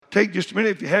take just a minute.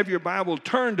 If you have your Bible,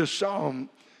 turn to Psalm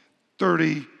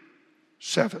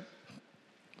 37.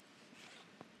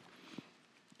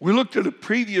 We looked at a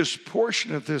previous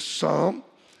portion of this psalm,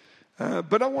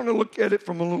 but I want to look at it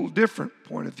from a little different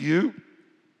point of view.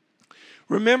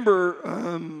 Remember,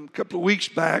 a couple of weeks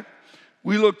back,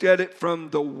 we looked at it from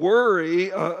the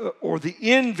worry or the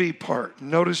envy part.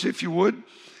 Notice, if you would,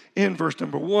 in verse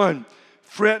number 1,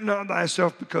 fret not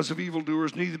thyself because of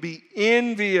evildoers, neither be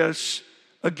envious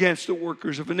against the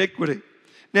workers of iniquity.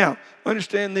 Now,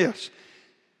 understand this.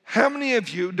 How many of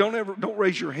you, don't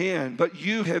raise your hand, but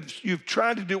you've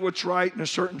tried to do what's right in a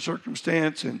certain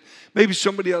circumstance, and maybe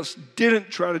somebody else didn't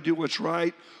try to do what's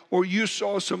right, or you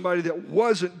saw somebody that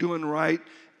wasn't doing right,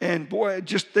 and boy,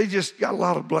 they just got a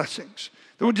lot of blessings.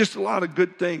 There were just a lot of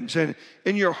good things, and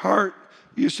in your heart,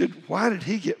 you said, why did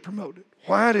he get promoted?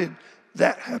 Why did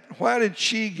that happen? Why did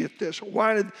she get this?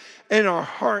 And our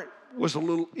heart was a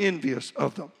little envious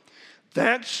of them.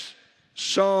 That's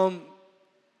Psalm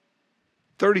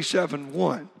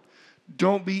 37:1.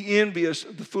 Don't be envious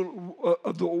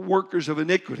of the workers of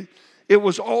iniquity. It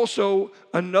was also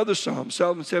another psalm,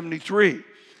 Psalm 73.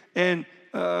 And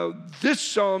this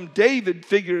psalm, David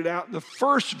figured it out in the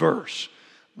first verse.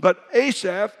 But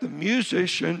Asaph, the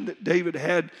musician that David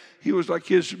had, he was like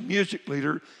his music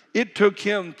leader. It took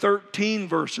him 13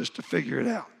 verses to figure it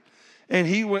out. And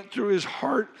he went through his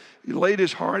heart. He laid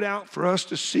his heart out for us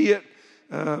to see it.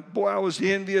 Boy, I was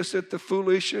envious at the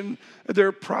foolish and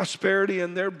their prosperity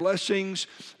and their blessings.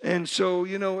 And so,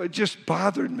 it just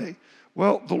bothered me.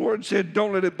 Well, the Lord said,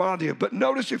 don't let it bother you. But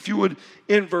notice, if you would,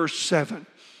 in verse 7,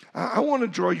 I want to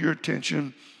draw your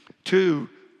attention to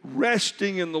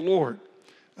resting in the Lord,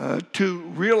 to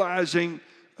realizing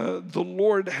the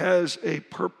Lord has a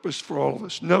purpose for all of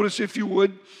us. Notice, if you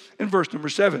would, in verse number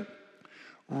 7,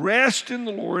 rest in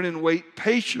the Lord and wait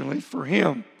patiently for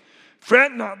him.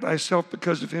 Fret not thyself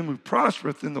because of him who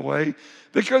prospereth in the way,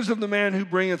 because of the man who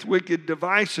bringeth wicked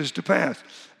devices to pass.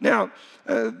 Now,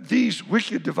 these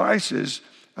wicked devices,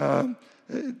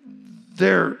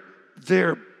 they're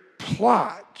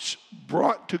plots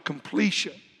brought to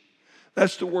completion.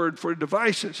 That's the word for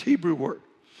devices, Hebrew word.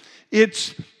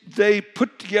 They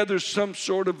put together some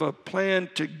sort of a plan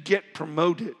to get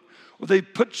promoted, or they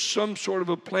put some sort of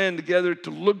a plan together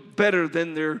to look better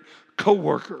than their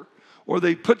coworker. Or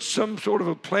they put some sort of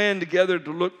a plan together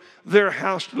their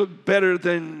house to look better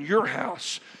than your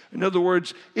house. In other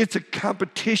words, it's a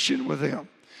competition with them.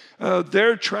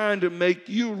 They're trying to make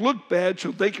you look bad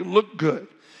so they can look good.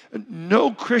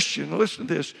 No Christian, listen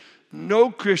to this, no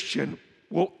Christian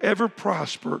will ever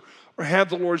prosper or have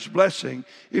the Lord's blessing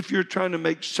if you're trying to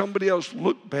make somebody else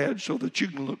look bad so that you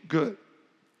can look good.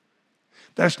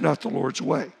 That's not the Lord's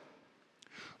way.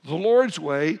 The Lord's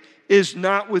way is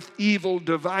not with evil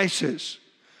devices.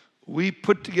 We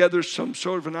put together some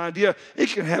sort of an idea. It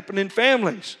can happen in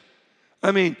families.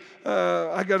 I mean,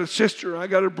 I got a sister, I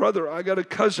got a brother, I got a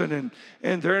cousin,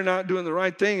 and they're not doing the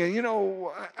right thing. And,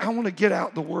 I want to get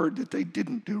out the word that they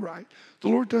didn't do right. The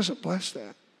Lord doesn't bless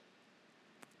that.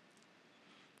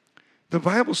 The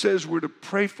Bible says we're to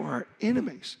pray for our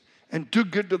enemies and do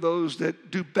good to those that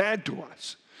do bad to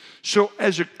us. So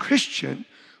as a Christian,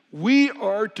 we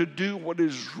are to do what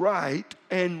is right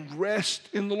and rest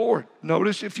in the Lord.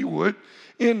 Notice, if you would,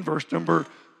 in verse number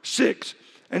 6,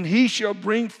 and he shall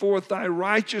bring forth thy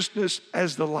righteousness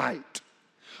as the light.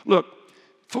 Look,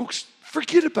 folks,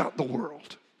 forget about the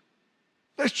world.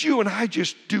 Let you and I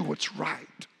just do what's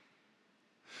right.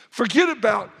 Forget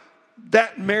about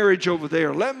that marriage over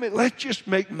there. Let's just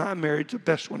make my marriage the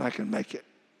best one I can make it.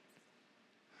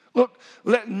 Look,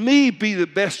 let me be the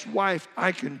best wife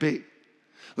I can be.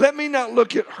 Let me not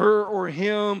look at her or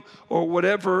him or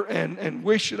whatever and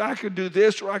wish that I could do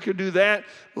this or I could do that.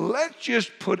 Let's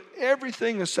just put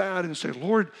everything aside and say,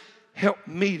 Lord, help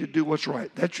me to do what's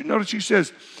right. Notice he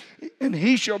says, and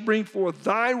he shall bring forth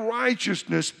thy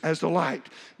righteousness as the light.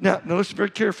 Now listen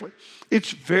very carefully.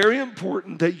 It's very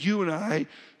important that you and I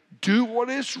do what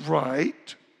is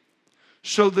right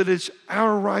so that it's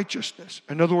our righteousness.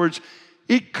 In other words,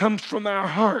 it comes from our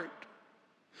heart.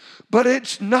 But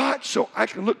it's not so I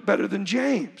can look better than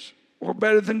James or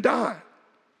better than Don.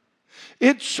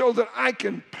 It's so that I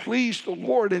can please the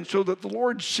Lord and so that the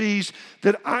Lord sees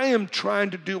that I am trying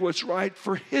to do what's right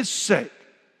for his sake.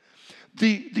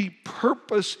 The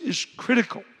purpose is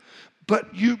critical.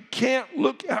 But you can't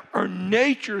look at our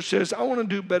nature says, I want to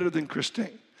do better than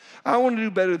Christine. I want to do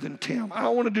better than Tim. I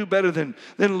want to do better than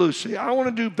Lucy. I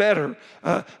want to do better.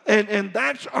 And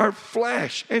that's our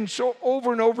flesh. And so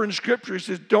over and over in Scripture, he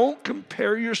says, don't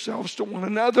compare yourselves to one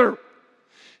another.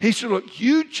 He said, look,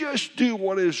 you just do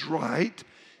what is right,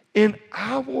 and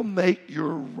I will make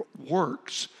your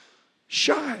works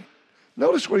shine.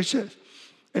 Notice what he says.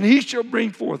 And he shall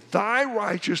bring forth thy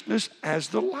righteousness as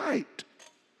the light.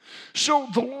 So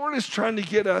the Lord is trying to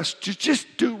get us to just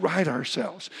do right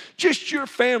ourselves. Just your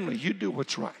family, you do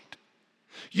what's right.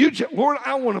 Lord,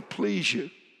 I want to please you.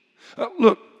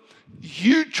 Look,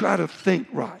 you try to think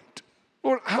right.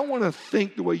 Lord, I want to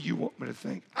think the way you want me to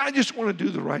think. I just want to do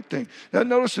the right thing. Now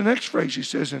notice the next phrase he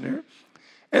says in there.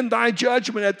 And thy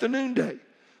judgment at the noonday.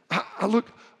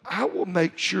 I will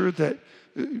make sure that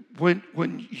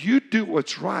when you do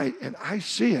what's right and I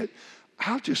see it,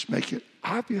 I'll just make it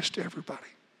obvious to everybody.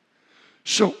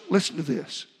 So listen to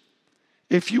this.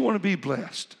 If you want to be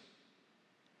blessed,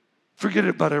 forget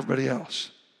about everybody else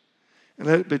and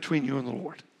let it be between you and the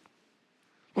Lord.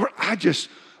 Lord,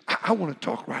 I want to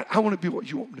talk right. I want to be what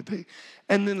you want me to be.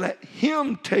 And then let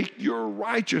him take your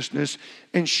righteousness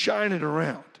and shine it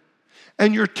around.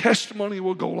 And your testimony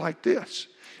will go like this.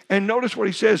 And notice what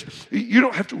he says. You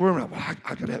don't have to worry about, well,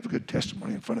 I got to have a good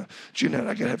testimony in front of Jeanette.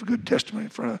 I got to have a good testimony in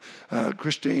front of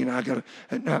Christine.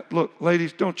 Now, look,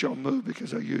 ladies, don't y'all move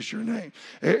because I use your name.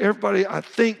 Everybody, I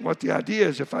think what the idea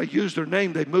is, if I use their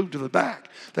name, they move to the back.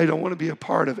 They don't want to be a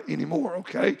part of it anymore,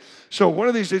 okay? So one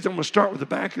of these days, I'm going to start with the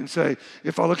back and say,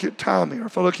 if I look at Tommy, or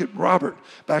if I look at Robert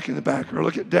back in the back, or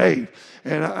look at Dave,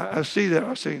 and I see that,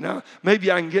 I'll say, now,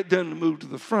 maybe I can get them to move to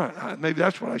the front. Maybe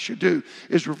that's what I should do,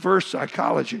 is reverse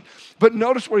psychology. But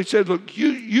notice what he said. Look,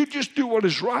 you just do what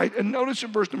is right. And notice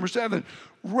in verse number 7,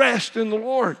 rest in the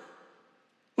Lord.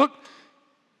 Look,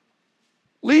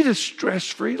 lead a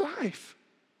stress-free life.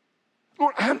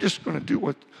 Lord, I'm just going to do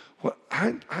what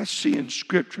I see in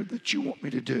Scripture that you want me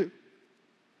to do.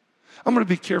 I'm going to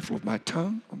be careful with my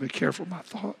tongue. I'm going to be careful with my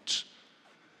thoughts.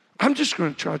 I'm just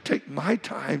going to try to take my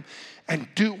time and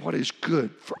do what is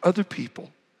good for other people,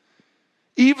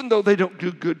 even though they don't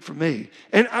do good for me.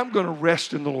 And I'm going to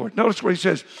rest in the Lord. Notice what he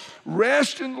says.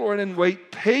 Rest in the Lord and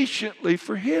wait patiently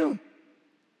for him.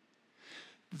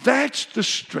 That's the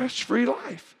stress-free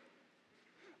life.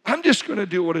 I'm just going to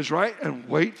do what is right and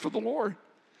wait for the Lord.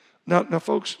 Now,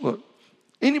 folks, look.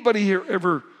 Anybody here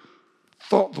ever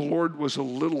thought the Lord was a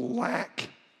little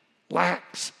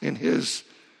lax in his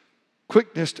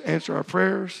quickness to answer our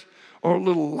prayers? Or a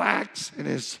little lax in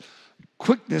his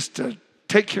quickness to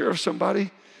take care of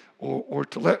somebody, or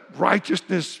to let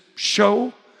righteousness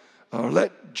show, or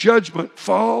let judgment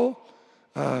fall?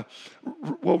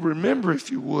 Well, remember,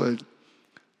 if you would,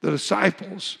 the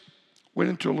disciples went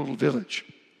into a little village.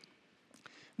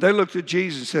 They looked at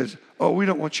Jesus and said, oh, we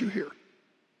don't want you here.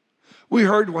 We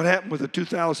heard what happened with the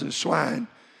 2,000 swine.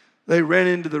 They ran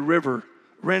into the river,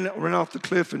 ran off the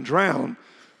cliff and drowned.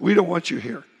 We don't want you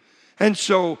here. And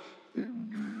so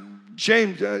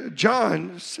John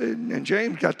and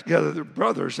James got together, their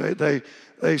brothers.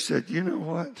 They said, you know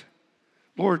what?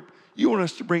 Lord, you want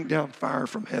us to bring down fire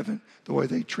from heaven the way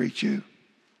they treat you?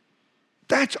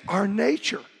 That's our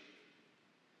nature.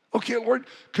 Okay, Lord,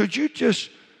 could you just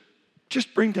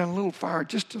bring down a little fire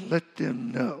just to let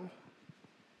them know?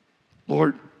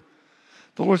 Lord,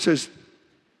 the Lord says,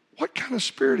 what kind of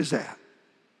spirit is that?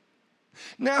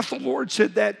 Now, if the Lord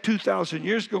said that 2,000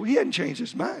 years ago, he hadn't changed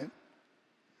his mind.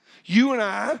 You and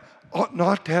I ought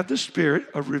not to have the spirit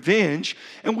of revenge,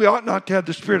 and we ought not to have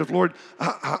the spirit of, Lord,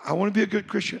 I want to be a good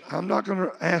Christian. I'm not going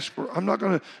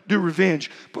to do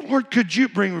revenge. But Lord, could you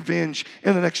bring revenge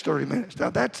in the next 30 minutes?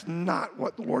 Now, that's not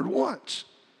what the Lord wants.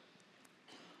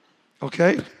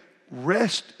 Okay?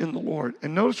 Rest in the Lord.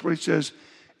 And notice what he says,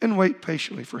 and wait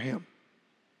patiently for him.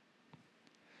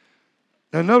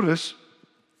 Now notice,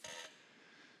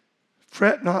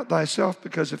 fret not thyself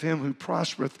because of him who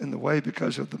prospereth in the way,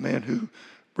 because of the man who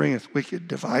bringeth wicked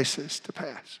devices to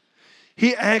pass.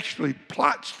 He actually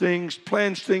plots things,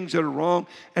 plans things that are wrong,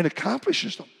 and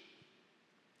accomplishes them.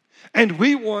 And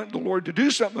we want the Lord to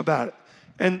do something about it.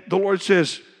 And the Lord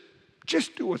says,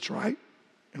 just do what's right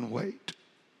and wait.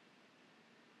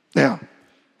 Now,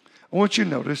 I want you to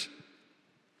notice,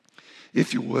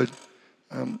 if you would,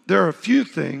 there are a few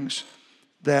things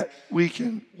that we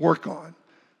can work on.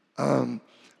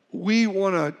 We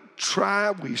want to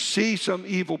try, we see some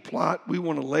evil plot, we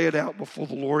want to lay it out before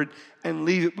the Lord and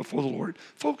leave it before the Lord.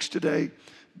 Folks, today,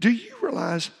 do you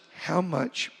realize how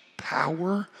much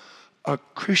power a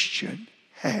Christian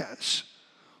has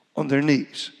on their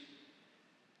knees?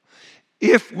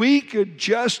 If we could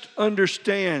just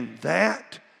understand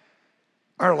that,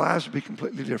 our lives would be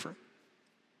completely different.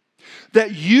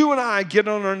 That you and I get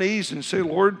on our knees and say,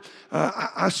 Lord,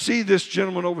 I see this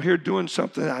gentleman over here doing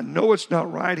something. I know it's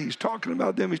not right. He's talking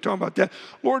about them. He's talking about that.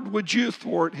 Lord, would you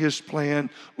thwart his plan?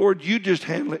 Lord, you just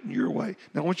handle it in your way.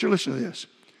 Now, I want you to listen to this.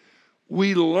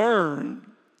 We learn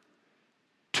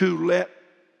to let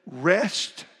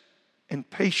rest and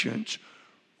patience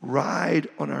ride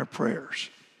on our prayers.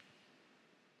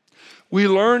 We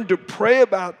learn to pray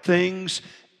about things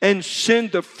and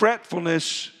send the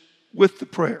fretfulness with the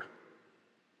prayer.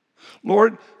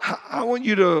 Lord, I want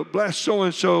you to bless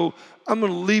so-and-so. I'm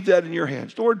going to leave that in your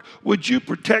hands. Lord, would you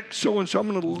protect so-and-so? I'm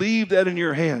going to leave that in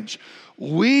your hands.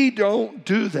 We don't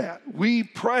do that. We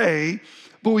pray,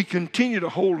 but we continue to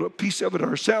hold a piece of it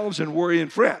ourselves and worry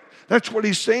and fret. That's what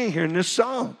he's saying here in this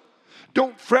psalm.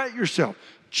 Don't fret yourself.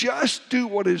 Just do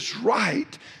what is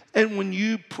right. And when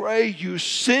you pray, you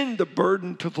send the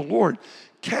burden to the Lord.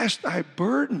 Cast thy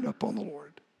burden upon the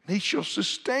Lord, and he shall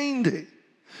sustain thee.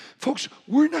 Folks,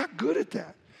 we're not good at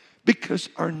that because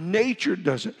our nature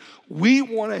doesn't. We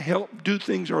want to help do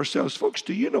things ourselves. Folks,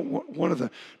 do you know what one of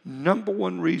the number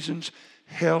one reasons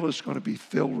hell is going to be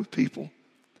filled with people?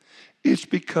 It's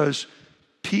because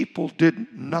people did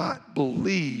not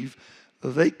believe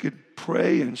they could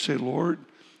pray and say, Lord,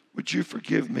 would you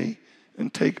forgive me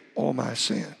and take all my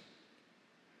sin?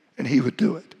 And he would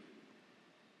do it.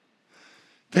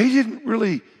 They didn't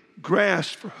really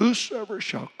grasp, for whosoever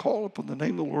shall call upon the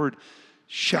name of the Lord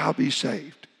shall be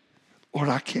saved. Lord,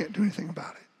 I can't do anything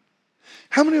about it.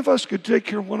 How many of us could take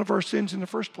care of one of our sins in the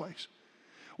first place?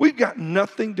 We've got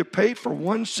nothing to pay for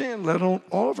one sin, let alone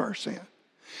all of our sin.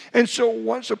 And so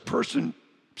once a person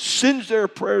sends their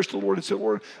prayers to the Lord and says,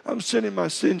 Lord, I'm sending my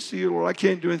sins to you, Lord, I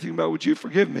can't do anything about it. Would you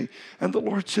forgive me? And the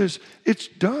Lord says, it's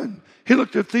done. He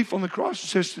looked at the thief on the cross and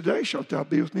says, today shalt thou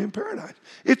be with me in paradise.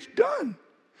 It's done.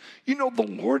 You know, the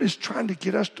Lord is trying to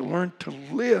get us to learn to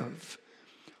live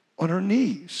on our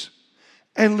knees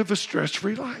and live a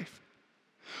stress-free life.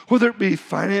 Whether it be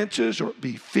finances or it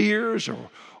be fears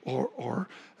or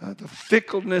the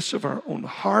fickleness of our own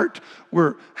heart.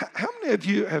 How many of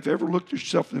you have ever looked at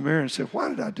yourself in the mirror and said, why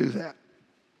did I do that?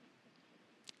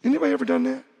 Anybody ever done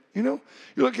that? You know,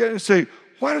 you look at it and say,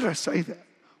 why did I say that?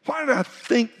 Why did I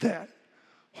think that?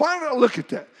 Why did I look at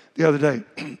that? The other day,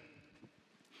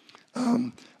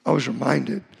 I was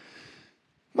reminded,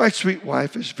 my sweet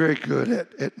wife is very good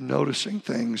at noticing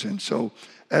things. And so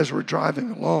as we're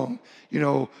driving along, you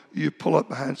know, you pull up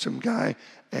behind some guy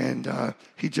and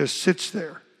he just sits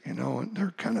there, you know, and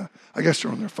they're kind of, I guess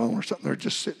they're on their phone or something. They're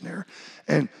just sitting there.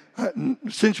 And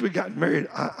since we got married,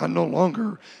 I no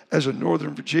longer, as a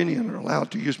Northern Virginian, are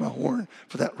allowed to use my horn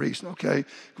for that reason, okay,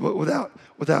 without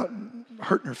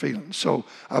hurting her feelings. So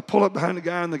I pull up behind the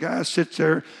guy, and the guy sits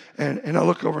there, and I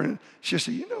look over, and she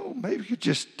said, you know, maybe you could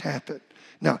just tap it.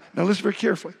 Now listen very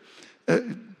carefully.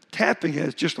 Tapping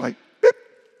is just like, beep,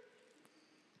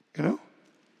 you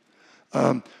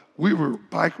know. We were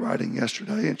bike riding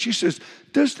yesterday, and she says,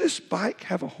 does this bike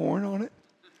have a horn on it?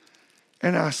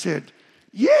 And I said,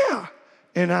 yeah.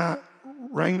 And I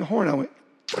rang the horn. I went,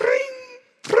 tring,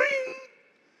 tring.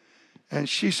 And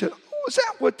she said, oh, is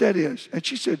that what that is? And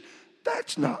she said,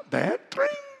 that's not bad. Tring,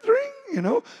 tring. You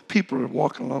know, people are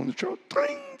walking along the trail.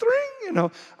 Tring, tring. You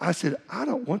know, I said, I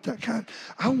don't want that kind.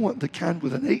 I want the kind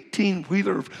with an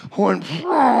 18-wheeler horn,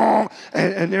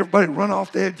 and everybody run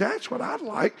off the edge. That's what I'd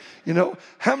like. You know,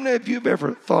 how many of you have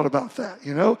ever thought about that?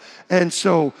 You know, and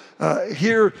so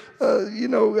here, you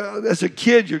know, as a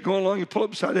kid, you're going along, you pull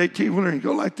up beside an 18-wheeler, and you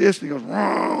go like this, and he goes,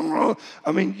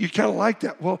 I mean, you kind of like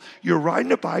that. Well, you're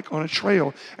riding a bike on a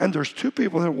trail, and there's two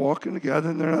people that are walking together,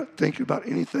 and they're not thinking about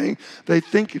anything. They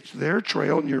think it's their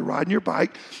trail, and you're riding your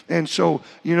bike, and so,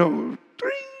 you know,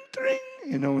 tring, tring,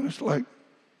 you know, and it's like,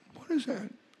 what is that?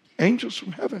 Angels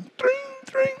from heaven, tring,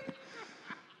 tring.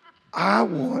 I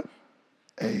want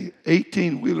a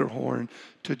 18-wheeler horn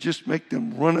to just make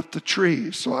them run up the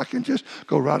trees so I can just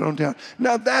go right on down.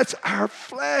 Now, that's our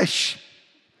flesh.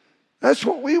 That's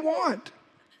what we want,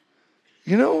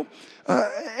 you know.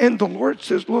 And the Lord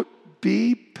says, look,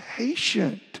 be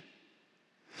patient.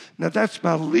 Now, that's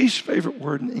my least favorite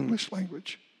word in the English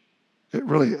language. It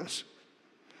really is.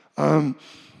 And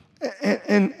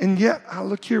yet, I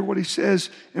look here what he says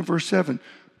in verse 7.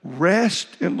 Rest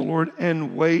in the Lord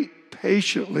and wait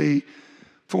patiently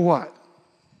for what?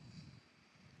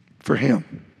 For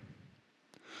him.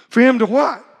 For him to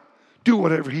what? Do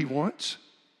whatever he wants.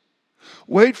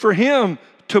 Wait for him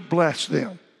to bless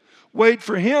them. Wait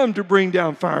for him to bring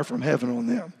down fire from heaven on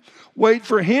them. Wait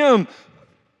for him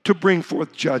to bring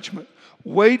forth judgment.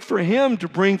 Wait for him to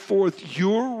bring forth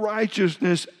your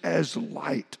righteousness as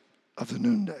light of the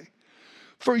noonday.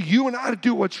 For you and I to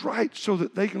do what's right so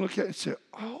that they can look at it and say,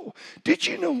 oh, did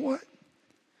you know what?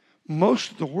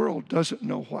 Most of the world doesn't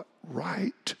know what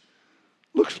right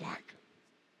looks like.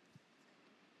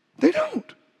 They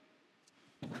don't.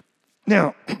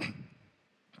 Now,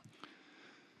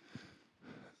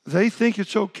 they think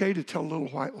it's okay to tell a little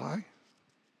white lie.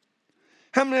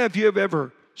 How many of you have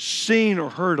ever seen or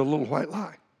heard a little white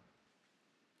lie?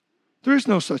 There is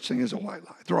no such thing as a white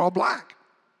lie. They're all black.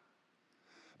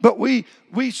 But we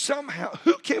somehow,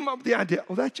 who came up with the idea,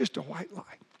 oh, that's just a white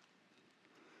lie?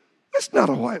 That's not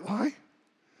a white lie.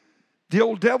 The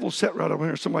old devil sat right over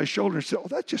here on somebody's shoulder and said, oh,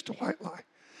 that's just a white lie.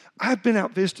 I've been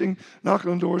out visiting,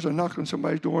 knocking on doors. I knock on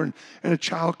somebody's door, and a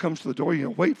child comes to the door.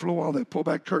 Wait for a little while. They pull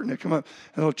back the curtain. They come up,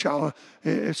 and a little child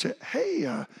and say, hey,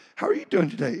 how are you doing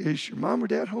today? Is your mom or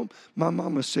dad home? My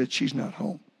mama said she's not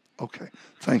home. Okay,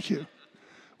 thank you.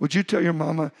 Would you tell your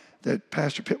mama that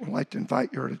Pastor Pitt would like to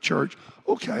invite you to church?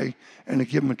 Okay, and to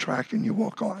give them a tract and you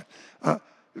walk on.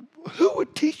 Who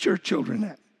would teach your children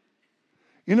that?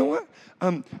 You know what?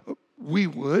 We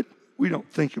would. We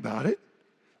don't think about it.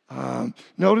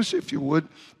 Notice, if you would,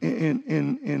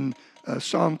 in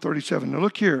Psalm 37. Now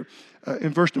look here in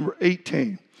verse number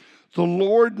 18. The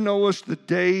Lord knoweth the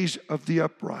days of the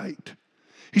upright.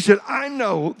 He said, I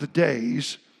know the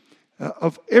days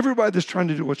of everybody that's trying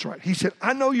to do what's right. He said,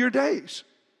 I know your days.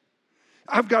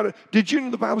 Did you know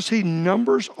the Bible says He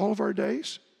numbers all of our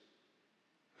days?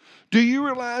 Do you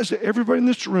realize that everybody in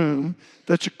this room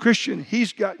that's a Christian,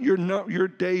 He's got your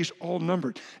days all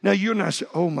numbered? Now you and I say,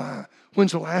 oh my,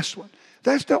 when's the last one?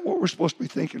 That's not what we're supposed to be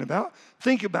thinking about.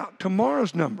 Think about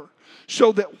tomorrow's number,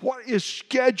 so that what is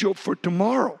scheduled for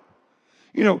tomorrow.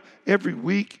 Every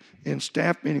week in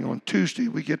staff meeting on Tuesday,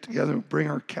 we get together and bring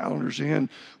our calendars in.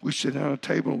 We sit down at a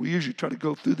table, and we usually try to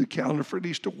go through the calendar for at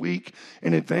least a week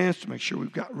in advance to make sure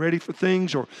we've got ready for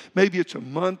things, or maybe it's a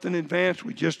month in advance.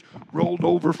 We just rolled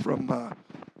over from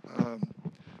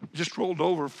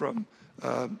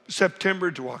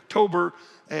September to October,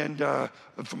 and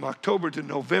from October to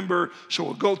November. So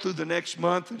we'll go through the next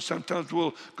month, and sometimes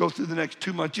we'll go through the next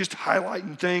 2 months, just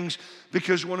highlighting things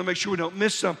because we want to make sure we don't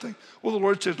miss something. Well, the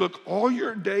Lord says, look, all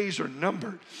your days are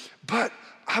numbered, but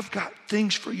I've got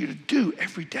things for you to do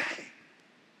every day.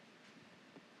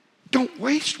 Don't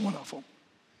waste one of them.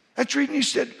 That's reading, He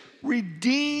said,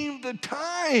 redeem the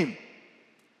time,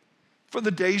 for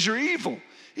the days are evil.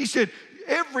 He said,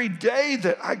 every day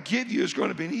that I give you is going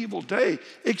to be an evil day,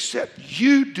 except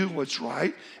you do what's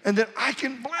right, and then I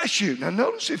can bless you. Now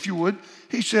notice, if you would,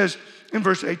 He says in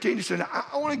verse 18, He said,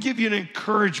 I want to give you an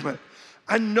encouragement.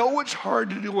 I know it's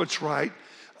hard to do what's right.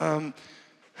 Janet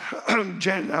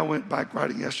and I went bike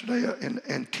riding yesterday in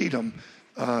Antietam.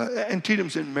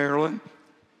 Antietam's in Maryland,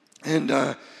 and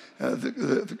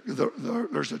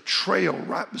there's a trail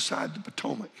right beside the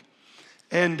Potomac.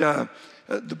 And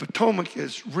the Potomac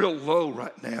is real low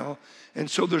right now, and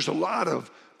so there's a lot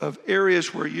of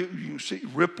areas where you see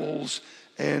ripples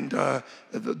and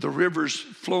the river's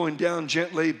flowing down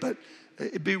gently, but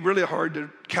it'd be really hard to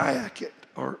kayak it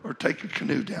or take a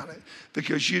canoe down it,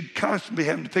 because you'd constantly be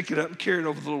having to pick it up and carry it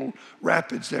over the little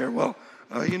rapids there. Well,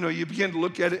 you begin to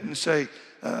look at it and say,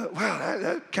 wow,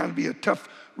 that kind of be a tough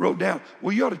road down.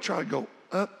 Well, you ought to try to go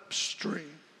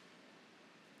upstream.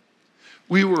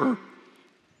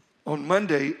 On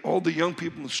Monday, all the young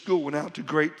people in the school went out to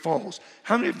Great Falls.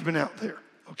 How many have been out there?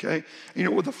 Okay, you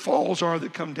know where the falls are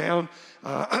that come down,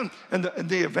 and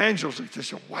the evangelists, they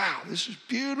said, "Wow, this is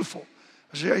beautiful."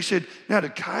 I said, "Now do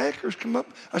kayakers come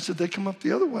up?" I said, "They come up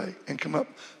the other way and come up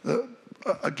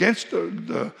against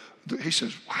the." He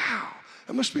says, "Wow,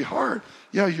 that must be hard."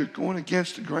 Yeah, you're going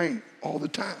against the grain all the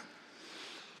time.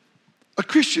 A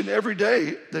Christian, every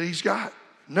day that he's got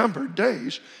numbered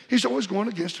days, he's always going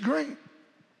against the grain.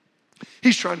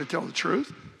 He's trying to tell the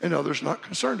truth, and others are not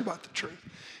concerned about the truth.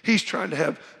 He's trying to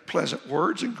have pleasant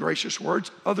words and gracious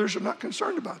words. Others are not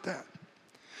concerned about that.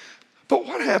 But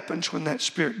what happens when that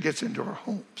spirit gets into our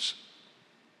homes?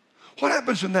 What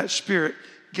happens when that spirit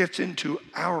gets into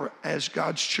our, as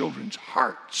God's children's,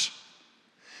 hearts?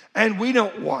 And we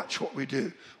don't watch what we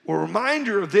do. Well, a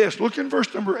reminder of this, look in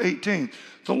verse number 18.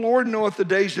 The Lord knoweth the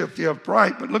days of the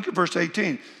upright, but look at verse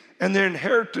 18. And their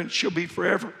inheritance shall be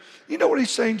forever. You know what he's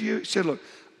saying to you? He said, look,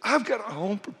 I've got a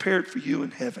home prepared for you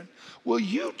in heaven. Will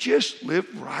you just live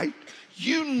right?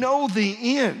 You know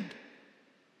the end.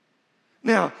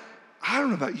 Now, I don't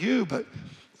know about you, but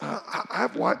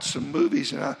I've watched some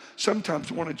movies, and I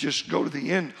sometimes want to just go to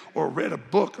the end, or read a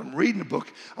book. I'm reading a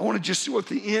book. I want to just see what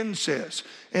the end says.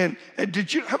 And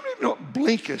did you? How many of you know what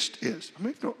Blinkist is? How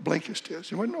many of you know what Blinkist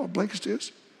is? Anybody know what Blinkist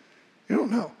is? You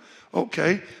don't know.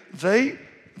 Okay,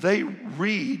 they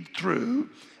read through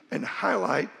and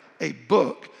highlight a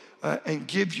book and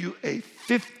give you a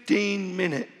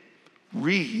 15-minute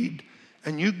read,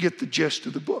 and you get the gist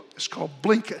of the book. It's called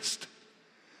Blinkist.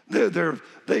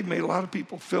 They've made a lot of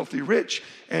people filthy rich,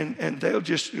 and they'll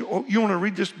just, oh, you want to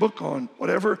read this book on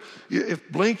whatever? If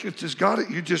Blinkist has got it,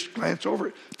 you just glance over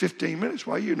it 15 minutes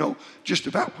while you know just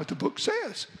about what the book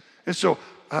says. And so,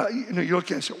 you look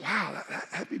at it and say, wow,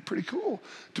 that'd be pretty cool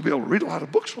to be able to read a lot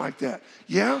of books like that.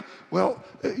 Yeah, well,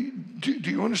 do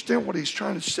you understand what he's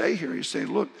trying to say here? He's saying,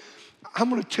 look, I'm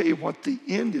going to tell you what the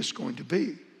end is going to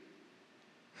be.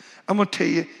 I'm going to tell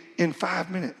you in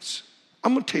 5 minutes.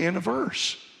 I'm going to tell you in a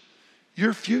verse.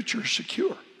 Your future is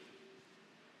secure.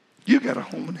 You got a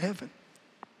home in heaven.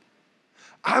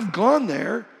 I've gone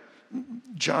there.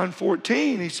 John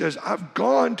 14, he says, I've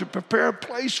gone to prepare a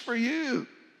place for you,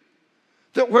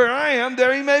 that where I am,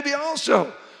 there he may be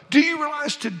also. Do you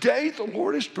realize today the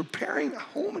Lord is preparing a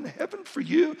home in heaven for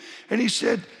you? And he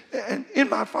said, and in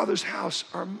my Father's house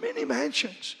are many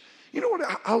mansions. You know what,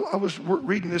 I was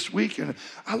reading this week, and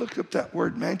I looked up that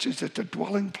word mansions. It's a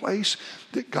dwelling place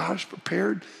that God has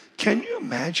prepared. Can you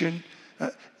imagine?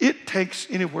 It takes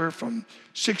anywhere from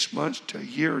 6 months to a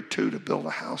year or two to build a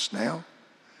house now,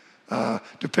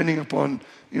 depending upon,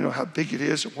 how big it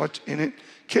is and what's in it.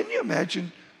 Can you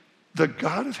imagine the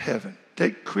God of heaven?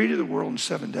 They created the world in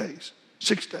 7 days,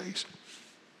 6 days,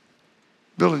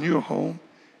 building you a home.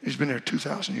 He's been there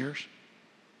 2,000 years.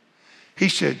 He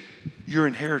said, your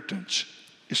inheritance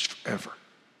is forever.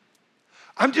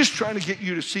 I'm just trying to get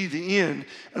you to see the end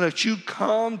and let you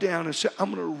calm down and say,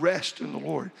 I'm going to rest in the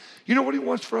Lord. You know what he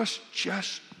wants for us?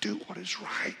 Just do what is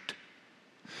right.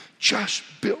 Just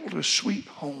build a sweet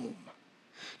home.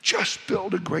 Just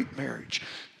build a great marriage.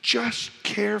 Just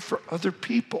care for other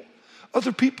people.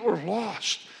 Other people are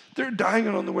lost. They're dying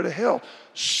and on the way to hell.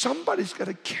 Somebody's got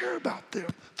to care about them.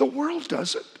 The world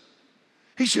doesn't.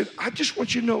 He said, I just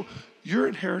want you to know your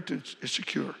inheritance is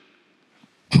secure.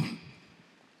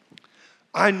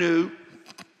 I knew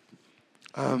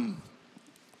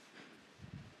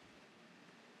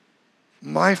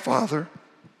my father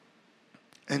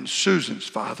and Susan's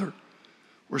father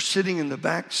were sitting in the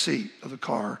back seat of the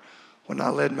car when I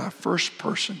led my first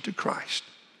person to Christ.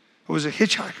 It was a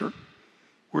hitchhiker.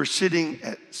 We're sitting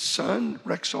at Sun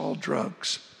Rexall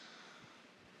Drugs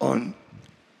on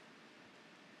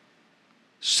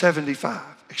 75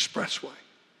 Expressway.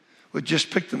 We just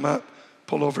picked them up,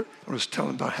 pulled over, and was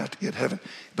telling about how to get heaven.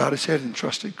 Bowed his head and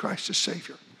trusted Christ as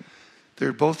Savior. They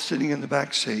were both sitting in the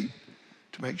back seat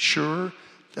to make sure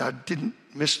that I didn't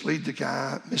mislead the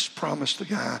guy, mispromise the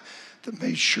guy, that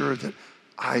made sure that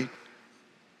I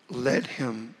led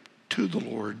him to the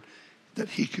Lord, that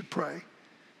he could pray.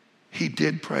 He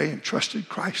did pray and trusted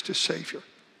Christ as Savior.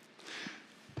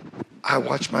 I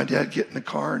watched my dad get in the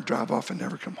car and drive off and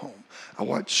never come home. I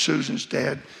watched Susan's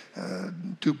dad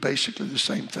do basically the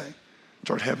same thing.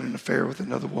 Start having an affair with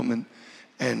another woman.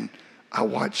 And I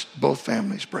watched both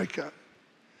families break up.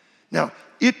 Now,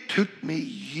 it took me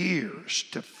years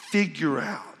to figure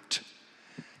out,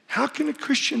 how can a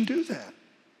Christian do that?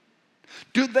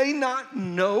 Do they not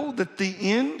know that the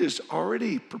end is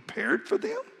already prepared for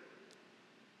them?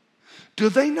 Do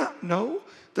they not know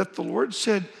that the Lord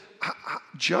said,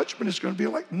 judgment is going to be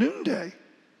like noonday?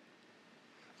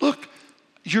 Look,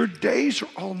 your days are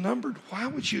all numbered. Why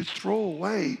would you throw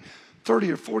away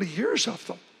 30 or 40 years of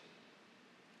them?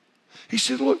 He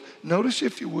said, look, notice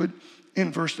if you would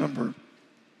in verse number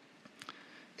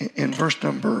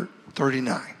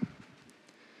 39.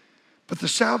 But the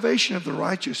salvation of the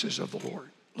righteous is of the Lord.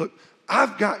 Look,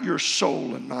 I've got your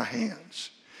soul in my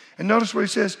hands. And notice what he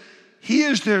says, he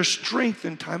is their strength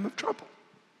in time of trouble.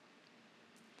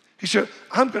 He said,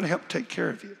 I'm going to help take care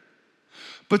of you.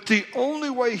 But the only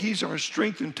way he's our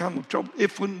strength in time of trouble,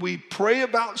 if when we pray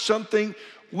about something,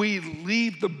 we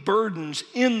leave the burdens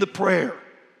in the prayer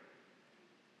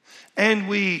and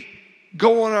we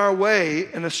go on our way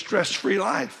in a stress-free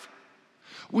life.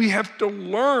 We have to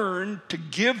learn to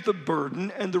give the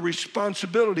burden and the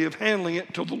responsibility of handling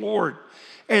it to the Lord.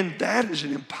 And that is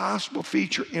an impossible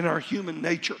feature in our human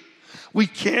nature. We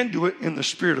can do it in the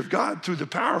Spirit of God, through the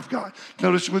power of God.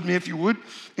 Notice with me, if you would,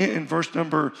 in verse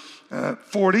number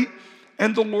 40,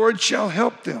 and the Lord shall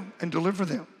help them and deliver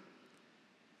them.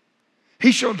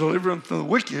 He shall deliver them from the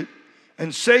wicked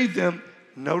and save them,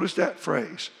 notice that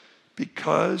phrase,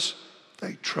 because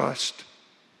they trust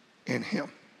in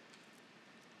him.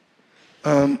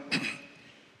 I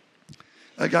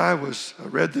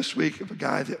read this week of a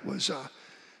guy that was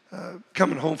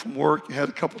coming home from work. He had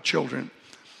a couple children.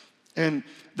 And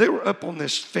they were up on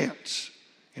this fence.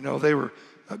 You know, they were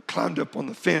climbed up on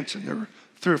the fence, and there were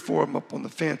 3 or 4 of them up on the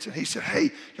fence. And he said,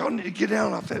 hey, y'all need to get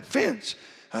down off that fence.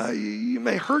 You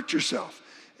may hurt yourself.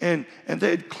 And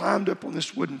they had climbed up on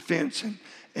this wooden fence.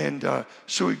 And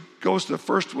so he goes to the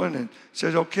first one and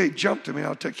says, okay, jump to me,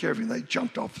 I'll take care of you. And they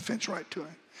jumped off the fence right to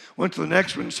him. Went to the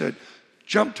next one and said,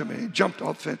 jump to me. He jumped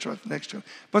off the fence right next to him.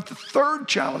 But the third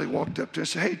child, he walked up to and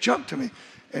said, hey, jump to me.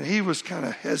 And he was kind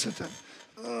of hesitant.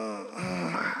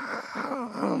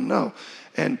 I don't know.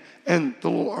 And the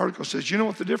little article says, you know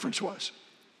what the difference was?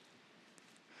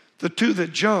 The two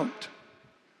that jumped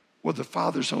were the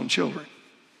father's own children.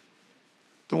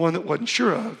 The one that wasn't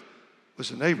sure of was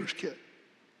the neighbor's kid.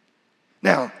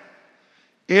 Now,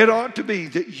 it ought to be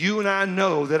that you and I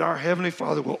know that our Heavenly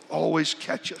Father will always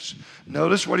catch us.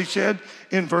 Notice what he said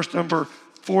in verse number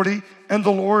 40, and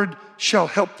the Lord shall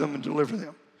help them and deliver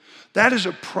them. That is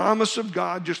a promise of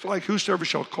God, just like whosoever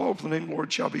shall call upon the name of the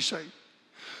Lord shall be saved.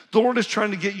 The Lord is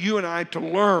trying to get you and I to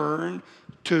learn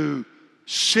to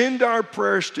send our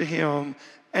prayers to him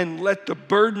and let the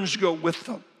burdens go with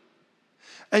them.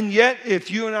 And yet,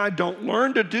 if you and I don't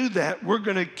learn to do that, we're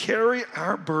going to carry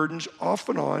our burdens off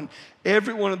and on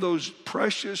every one of those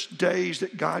precious days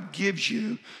that God gives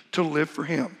you to live for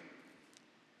him.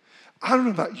 I don't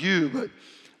know about you, but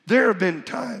there have been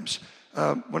times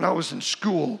when I was in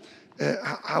school,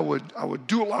 I would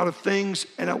do a lot of things,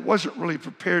 and I wasn't really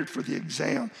prepared for the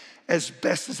exam as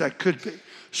best as I could be.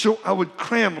 So I would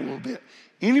cram a little bit.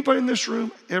 Anybody in this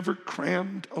room ever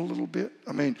crammed a little bit?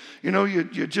 I mean, you know, you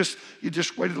just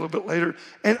waited a little bit later.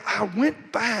 And I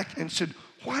went back and said,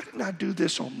 why didn't I do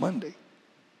this on Monday?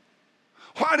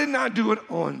 Why didn't I do it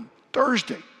on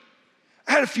Thursday?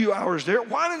 I had a few hours there.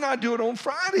 Why didn't I do it on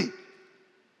Friday?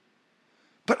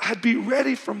 But I'd be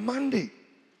ready for Monday.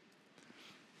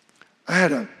 I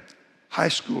had a high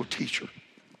school teacher.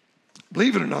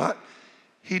 Believe it or not,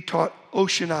 he taught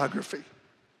oceanography.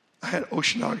 I had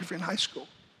oceanography in high school.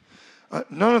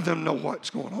 None of them know what's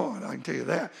going on, I can tell you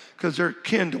that, because they're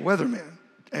kin to weathermen.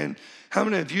 And how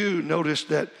many of you noticed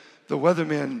that the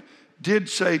weathermen did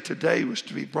say today was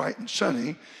to be bright and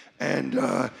sunny, and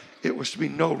it was to be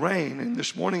no rain? And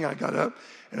this morning I got up,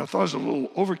 and I thought it was a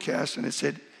little overcast, and it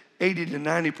said 80 to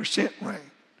 90% rain.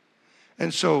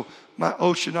 And so my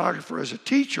oceanographer as a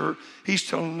teacher, he's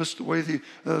telling us the way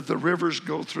the rivers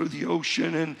go through the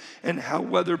ocean and how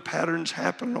weather patterns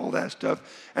happen and all that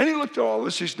stuff. And he looked at all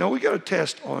this. He said, no, we got a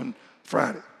test on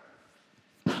Friday.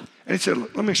 And he said,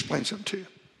 look, let me explain something to you.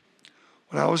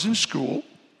 When I was in school,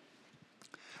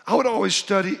 I would always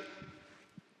study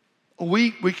a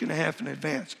week and a half in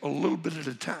advance, a little bit at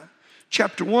a time.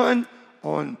 Chapter 1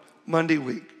 on Monday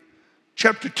week.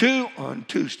 Chapter 2 on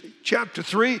Tuesday. Chapter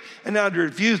 3, and I'd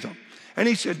review them. And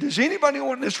he said, does anybody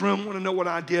in this room want to know what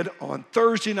I did on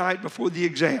Thursday night before the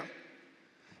exam?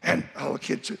 And all the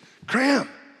kids said, cram.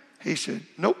 He said,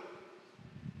 nope.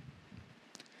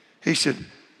 He said,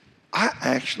 I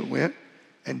actually went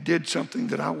and did something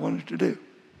that I wanted to do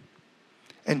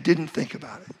and didn't think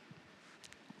about it.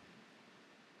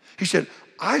 He said,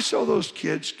 I saw those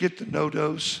kids get the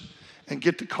no-dos and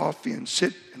get the coffee and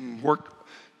sit and work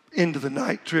into the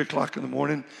night, 3 o'clock in the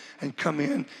morning, and come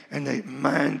in, and their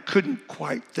mind couldn't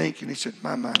quite think. And he said,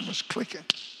 my mind was clicking.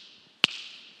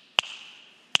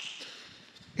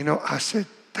 You know, I said,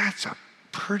 that's a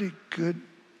pretty good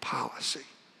policy.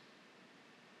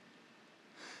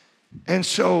 And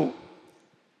so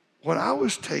when I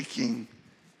was taking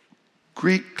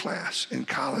Greek class in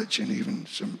college and even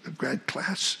some grad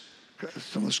class,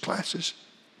 some of those classes,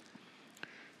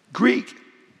 Greek,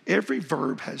 every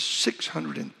verb has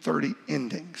 630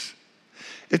 endings.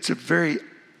 It's a very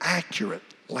accurate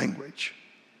language.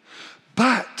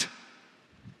 But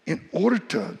in order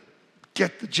to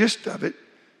get the gist of it,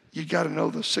 you got to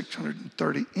know the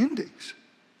 630 endings.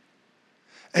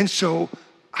 And so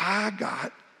I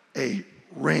got a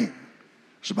ring. It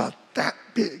was about that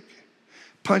big.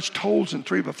 Punched holes in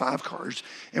 3x5 cards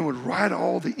and would write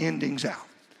all the endings out.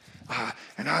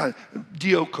 And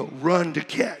Dioko, run to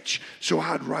catch. So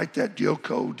I'd write that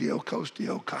Dioko, Diokos,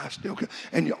 Diokos, Dioko,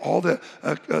 and all the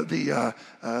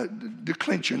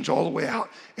declensions all the way out.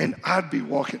 And I'd be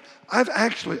walking. I've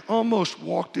actually almost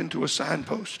walked into a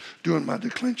signpost doing my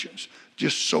declensions,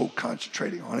 just so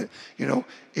concentrating on it, you know.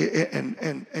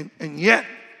 And yet,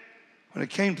 when it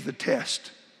came to the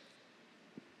test,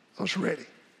 I was ready.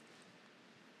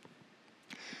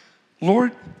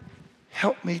 Lord,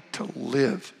 help me to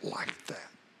live like that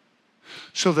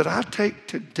so that I take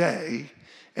today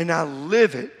and I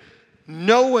live it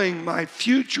knowing my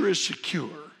future is secure,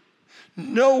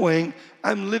 knowing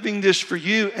I'm living this for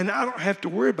you and I don't have to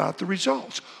worry about the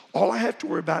results. All I have to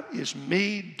worry about is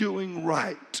me doing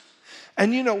right.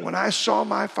 And you know, when I saw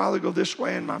my father go this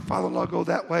way and my father-in-law go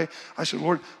that way, I said,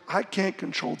 Lord, I can't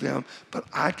control them, but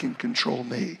I can control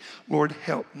me. Lord,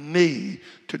 help me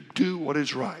to do what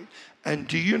is right. And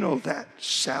do you know that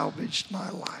salvaged my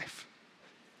life?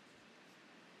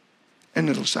 And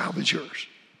it'll salvage yours.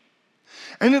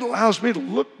 And it allows me to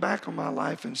look back on my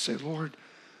life and say, Lord,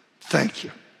 thank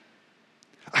you.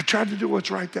 I tried to do what's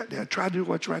right that day. I tried to do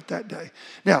what's right that day.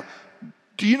 Now,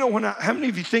 do you know how many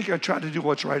of you think I tried to do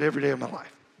what's right every day of my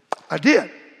life? I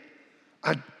did.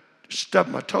 I stubbed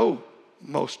my toe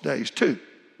most days too.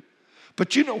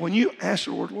 But you know, when you ask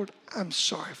the Lord, Lord, I'm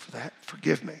sorry for that.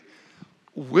 Forgive me.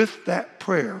 With that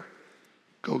prayer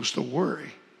goes the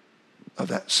worry of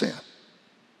that sin.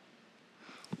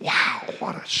 Wow,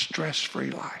 what a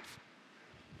stress-free life.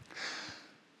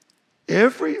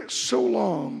 Every so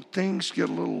long, things get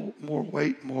a little more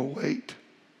weight.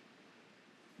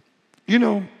 You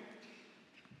know,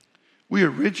 we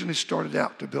originally started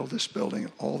out to build this building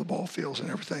and all the ball fields and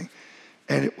everything,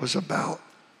 and it was about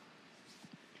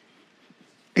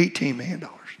 $18 million.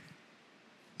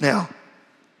 Now,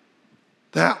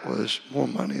 that was more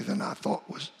money than I thought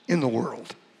was in the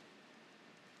world.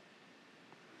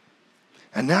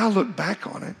 And now I look back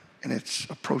on it, and it's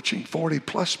approaching 40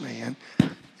 plus million,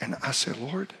 and I say,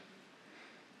 Lord,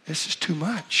 this is too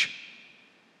much.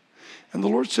 And the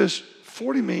Lord says,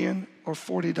 40 million or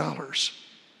 $40.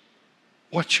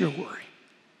 What's your worry?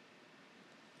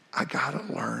 I got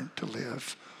to learn to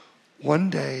live one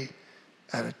day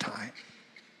at a time.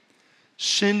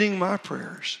 Sending my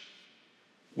prayers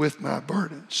with my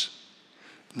burdens,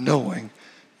 knowing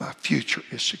my future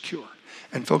is secure.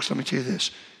 And folks, let me tell you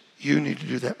this. You need to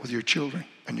do that with your children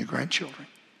and your grandchildren.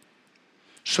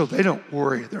 So they don't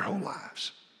worry their whole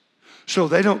lives. So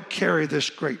they don't carry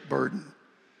this great burden.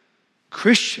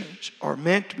 Christians are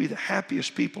meant to be the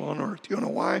happiest people on earth. You know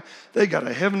why? They got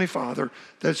a heavenly Father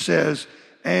that says,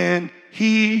 and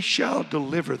he shall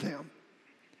deliver them.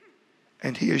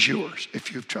 And he is yours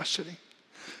if you've trusted him.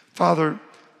 Father,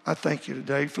 I thank you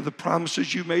today for the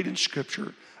promises you made in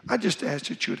Scripture. I just ask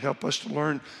that you would help us to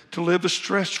learn to live a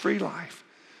stress-free life.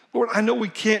 Lord, I know we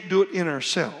can't do it in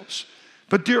ourselves.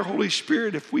 But dear Holy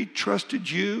Spirit, if we trusted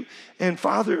you, and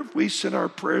Father, if we sent our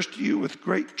prayers to you with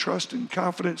great trust and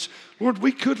confidence, Lord,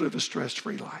 we could live a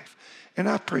stress-free life. And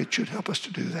I pray that you'd help us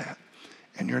to do that.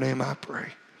 In your name I pray.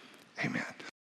 Amen.